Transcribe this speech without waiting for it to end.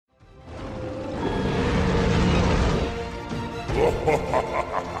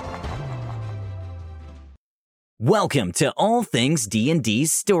Welcome to All Things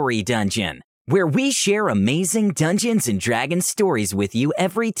D&D's Story Dungeon, where we share amazing Dungeons & Dragons stories with you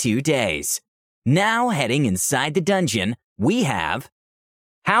every 2 days. Now heading inside the dungeon, we have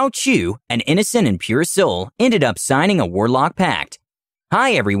how Chu, an innocent and pure soul, ended up signing a Warlock Pact.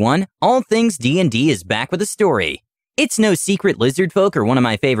 Hi everyone, All Things D&D is back with a story. It's no secret lizard folk are one of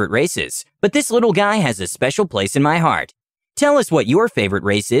my favorite races, but this little guy has a special place in my heart. Tell us what your favorite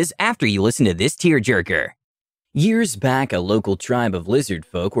race is after you listen to this tearjerker. Years back, a local tribe of lizard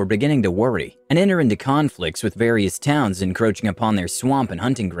folk were beginning to worry and enter into conflicts with various towns encroaching upon their swamp and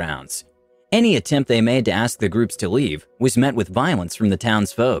hunting grounds. Any attempt they made to ask the groups to leave was met with violence from the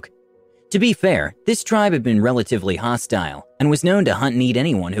townsfolk. To be fair, this tribe had been relatively hostile and was known to hunt and eat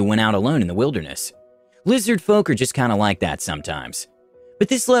anyone who went out alone in the wilderness. Lizard folk are just kind of like that sometimes. But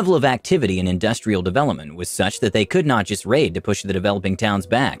this level of activity and industrial development was such that they could not just raid to push the developing towns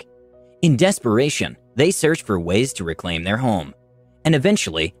back. In desperation, they searched for ways to reclaim their home. And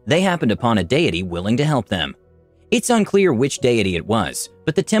eventually, they happened upon a deity willing to help them. It's unclear which deity it was,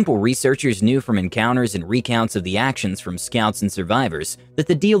 but the temple researchers knew from encounters and recounts of the actions from scouts and survivors that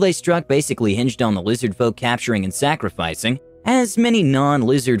the deal they struck basically hinged on the lizard folk capturing and sacrificing as many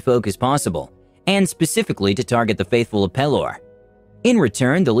non-lizard folk as possible, and specifically to target the faithful of Pelor. In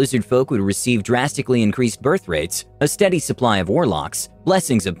return, the lizard folk would receive drastically increased birth rates, a steady supply of warlocks,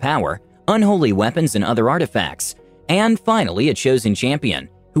 blessings of power, unholy weapons and other artifacts, and finally a chosen champion,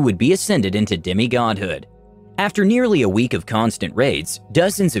 who would be ascended into demigodhood. After nearly a week of constant raids,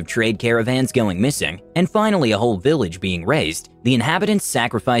 dozens of trade caravans going missing, and finally a whole village being razed, the inhabitants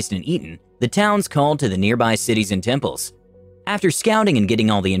sacrificed and eaten, the towns called to the nearby cities and temples. After scouting and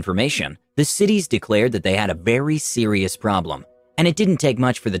getting all the information, the cities declared that they had a very serious problem, and it didn't take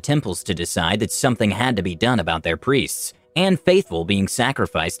much for the temples to decide that something had to be done about their priests and faithful being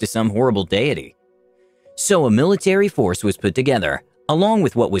sacrificed to some horrible deity. So a military force was put together, along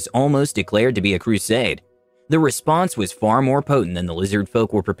with what was almost declared to be a crusade. The response was far more potent than the lizard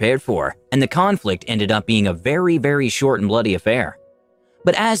folk were prepared for, and the conflict ended up being a very, very short and bloody affair.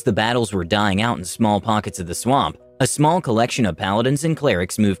 But as the battles were dying out in small pockets of the swamp, a small collection of paladins and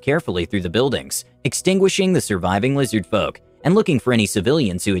clerics moved carefully through the buildings, extinguishing the surviving lizard folk and looking for any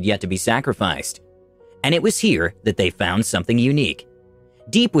civilians who had yet to be sacrificed. And it was here that they found something unique.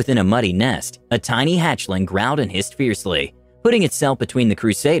 Deep within a muddy nest, a tiny hatchling growled and hissed fiercely, putting itself between the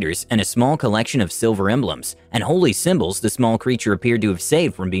crusaders and a small collection of silver emblems and holy symbols the small creature appeared to have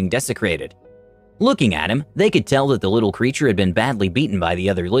saved from being desecrated. Looking at him, they could tell that the little creature had been badly beaten by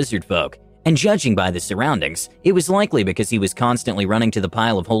the other lizard folk, and judging by the surroundings, it was likely because he was constantly running to the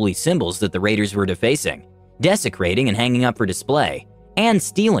pile of holy symbols that the raiders were defacing, desecrating and hanging up for display, and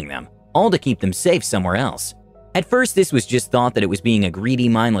stealing them, all to keep them safe somewhere else. At first, this was just thought that it was being a greedy,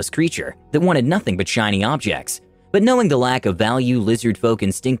 mindless creature that wanted nothing but shiny objects. But knowing the lack of value lizard folk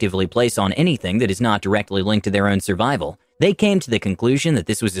instinctively place on anything that is not directly linked to their own survival, they came to the conclusion that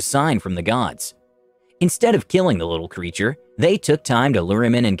this was a sign from the gods. Instead of killing the little creature, they took time to lure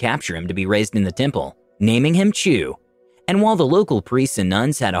him in and capture him to be raised in the temple, naming him Chu. And while the local priests and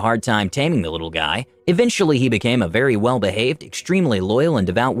nuns had a hard time taming the little guy, eventually he became a very well-behaved, extremely loyal and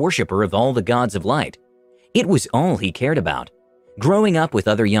devout worshiper of all the gods of light. It was all he cared about. Growing up with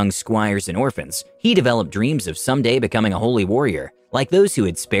other young squires and orphans, he developed dreams of someday becoming a holy warrior, like those who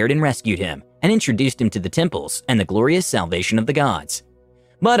had spared and rescued him, and introduced him to the temples and the glorious salvation of the gods.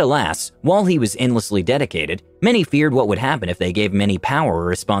 But alas, while he was endlessly dedicated, many feared what would happen if they gave him any power or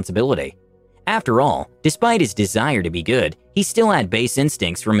responsibility. After all, despite his desire to be good, he still had base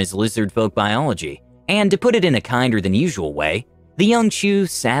instincts from his lizard folk biology, and to put it in a kinder than usual way, the young Chu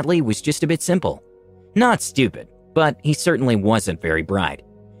sadly was just a bit simple. Not stupid, but he certainly wasn't very bright.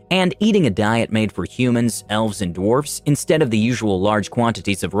 And eating a diet made for humans, elves, and dwarfs instead of the usual large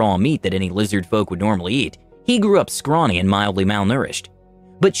quantities of raw meat that any lizard folk would normally eat, he grew up scrawny and mildly malnourished.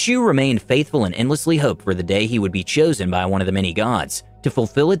 But Chu remained faithful and endlessly hoped for the day he would be chosen by one of the many gods to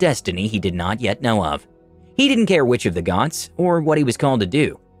fulfill a destiny he did not yet know of. He didn't care which of the gods or what he was called to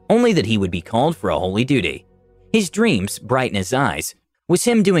do, only that he would be called for a holy duty. His dreams, bright in his eyes, was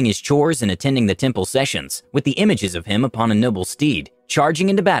him doing his chores and attending the temple sessions, with the images of him upon a noble steed, charging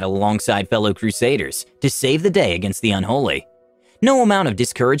into battle alongside fellow crusaders to save the day against the unholy. No amount of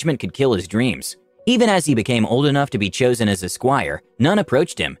discouragement could kill his dreams. Even as he became old enough to be chosen as a squire, none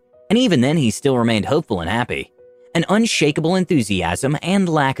approached him, and even then he still remained hopeful and happy. An unshakable enthusiasm and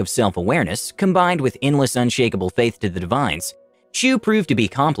lack of self-awareness, combined with endless unshakable faith to the divines, Chu proved to be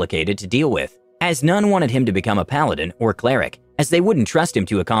complicated to deal with, as none wanted him to become a paladin or cleric, as they wouldn't trust him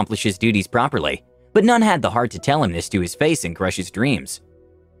to accomplish his duties properly. but none had the heart to tell him this to his face and crush his dreams.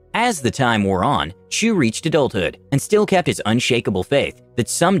 As the time wore on, Shu reached adulthood and still kept his unshakable faith that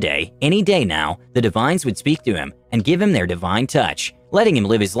someday, any day now, the divines would speak to him and give him their divine touch, letting him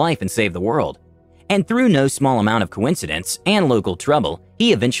live his life and save the world. And through no small amount of coincidence and local trouble,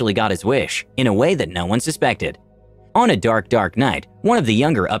 he eventually got his wish in a way that no one suspected. On a dark night, one of the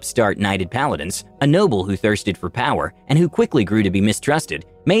younger upstart knighted paladins, a noble who thirsted for power and who quickly grew to be mistrusted,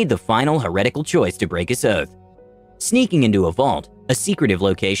 made the final heretical choice to break his oath. Sneaking into a vault, a secretive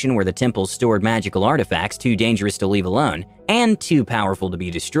location where the temple stored magical artifacts too dangerous to leave alone and too powerful to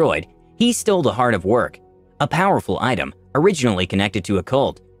be destroyed, he stole the Heart of Work, a powerful item originally connected to a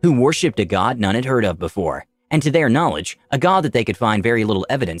cult who worshipped a god none had heard of before, and to their knowledge, a god that they could find very little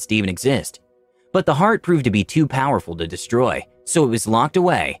evidence to even exist. But the heart proved to be too powerful to destroy, so it was locked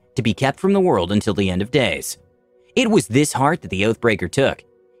away to be kept from the world until the end of days. It was this heart that the Oathbreaker took.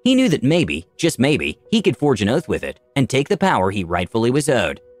 He knew that maybe, just maybe, he could forge an oath with it and take the power he rightfully was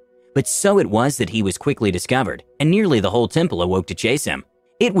owed. But so it was that he was quickly discovered, and nearly the whole temple awoke to chase him.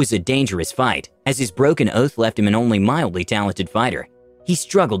 It was a dangerous fight, as his broken oath left him an only mildly talented fighter. He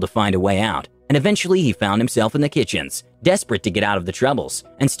struggled to find a way out, and eventually he found himself in the kitchens, desperate to get out of the troubles,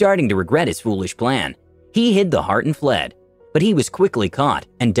 and starting to regret his foolish plan. He hid the heart and fled, but he was quickly caught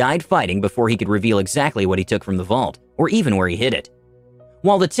and died fighting before he could reveal exactly what he took from the vault, or even where he hid it.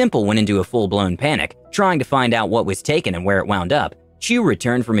 While the temple went into a full-blown panic, trying to find out what was taken and where it wound up, Chu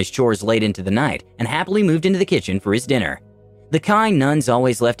returned from his chores late into the night and happily moved into the kitchen for his dinner. The kind nuns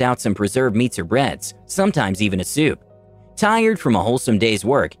always left out some preserved meats or breads, sometimes even a soup. Tired from a wholesome day's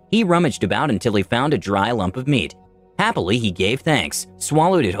work, he rummaged about until he found a dry lump of meat. Happily, he gave thanks,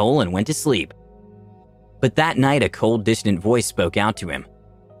 swallowed it whole, and went to sleep. But that night, a cold, distant voice spoke out to him.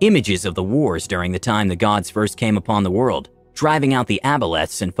 Images of the wars during the time the gods first came upon the world, driving out the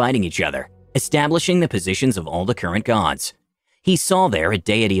aboleths and fighting each other, establishing the positions of all the current gods. He saw there a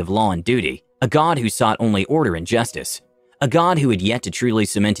deity of law and duty, a god who sought only order and justice, a god who had yet to truly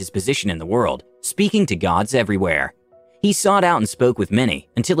cement his position in the world, speaking to gods everywhere. He sought out and spoke with many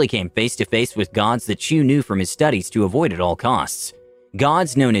until he came face to face with gods that Chu knew from his studies to avoid at all costs,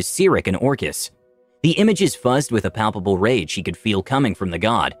 gods known as Sirik and Orcus. The images fuzzed with a palpable rage he could feel coming from the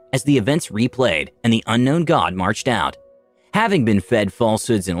god as the events replayed and the unknown god marched out. Having been fed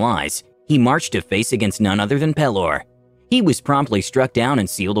falsehoods and lies, he marched to face against none other than Pelor. He was promptly struck down and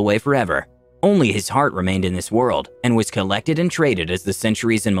sealed away forever. Only his heart remained in this world and was collected and traded as the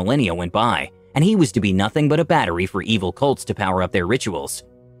centuries and millennia went by, and he was to be nothing but a battery for evil cults to power up their rituals.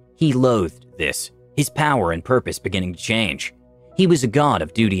 He loathed this, his power and purpose beginning to change. He was a god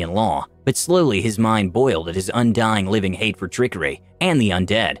of duty and law, but slowly his mind boiled at his undying living hate for trickery and the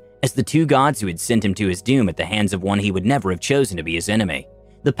undead, as the two gods who had sent him to his doom at the hands of one he would never have chosen to be his enemy.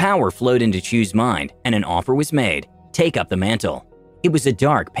 The power flowed into Chu's mind, and an offer was made: take up the mantle. It was a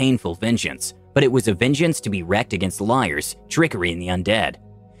dark, painful vengeance, but it was a vengeance to be wreaked against liars, trickery, and the undead.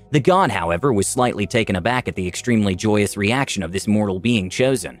 The god, however, was slightly taken aback at the extremely joyous reaction of this mortal being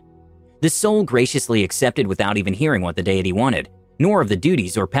chosen. The soul graciously accepted without even hearing what the deity wanted, nor of the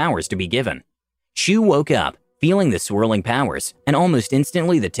duties or powers to be given. Chu woke up, feeling the swirling powers, and almost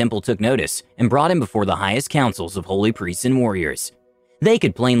instantly the temple took notice and brought him before the highest councils of holy priests and warriors. They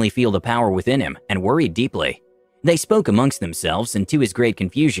could plainly feel the power within him and worried deeply. They spoke amongst themselves, and to his great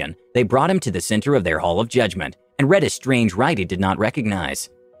confusion, they brought him to the center of their hall of judgment and read a strange rite he did not recognize.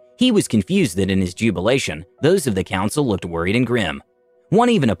 He was confused that in his jubilation, those of the council looked worried and grim. One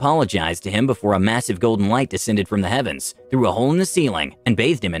even apologized to him before a massive golden light descended from the heavens, through a hole in the ceiling, and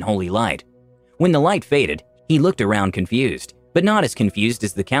bathed him in holy light. When the light faded, he looked around confused, but not as confused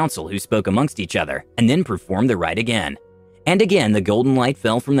as the council, who spoke amongst each other and then performed the rite again. And again the golden light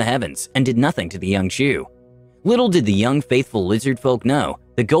fell from the heavens and did nothing to the young Chu. Little did the young faithful lizard folk know,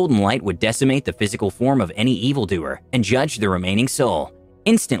 the golden light would decimate the physical form of any evildoer and judge the remaining soul,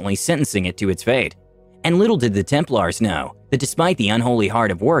 instantly sentencing it to its fate. And little did the Templars know that despite the unholy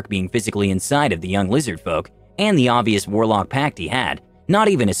heart of work being physically inside of the young lizard folk and the obvious Warlock pact he had, not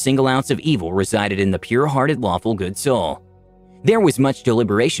even a single ounce of evil resided in the pure-hearted lawful good soul. There was much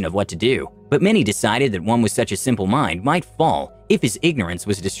deliberation of what to do, but many decided that one with such a simple mind might fall if his ignorance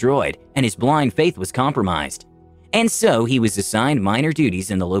was destroyed and his blind faith was compromised. And so he was assigned minor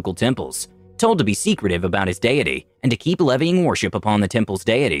duties in the local temples, told to be secretive about his deity and to keep levying worship upon the temple's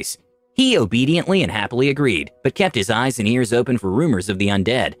deities. He obediently and happily agreed, but kept his eyes and ears open for rumors of the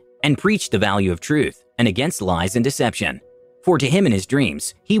undead and preached the value of truth and against lies and deception. For to him in his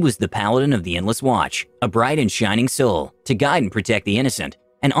dreams, he was the Paladin of the Endless Watch, a bright and shining soul to guide and protect the innocent,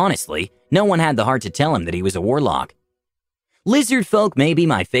 and honestly, no one had the heart to tell him that he was a warlock. Lizard folk may be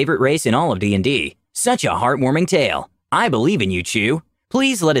my favorite race in all of D&D, Such a heartwarming tale. I believe in you, Chew.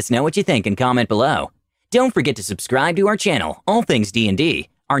 Please let us know what you think and comment below. Don't forget to subscribe to our channel, All Things D&D.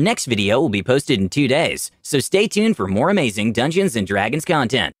 Our next video will be posted in 2 days, so stay tuned for more amazing Dungeons & Dragons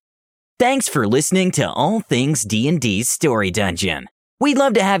content. Thanks for listening to All Things D&D's Story Dungeon. We'd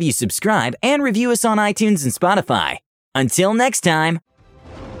love to have you subscribe and review us on iTunes and Spotify. Until next time.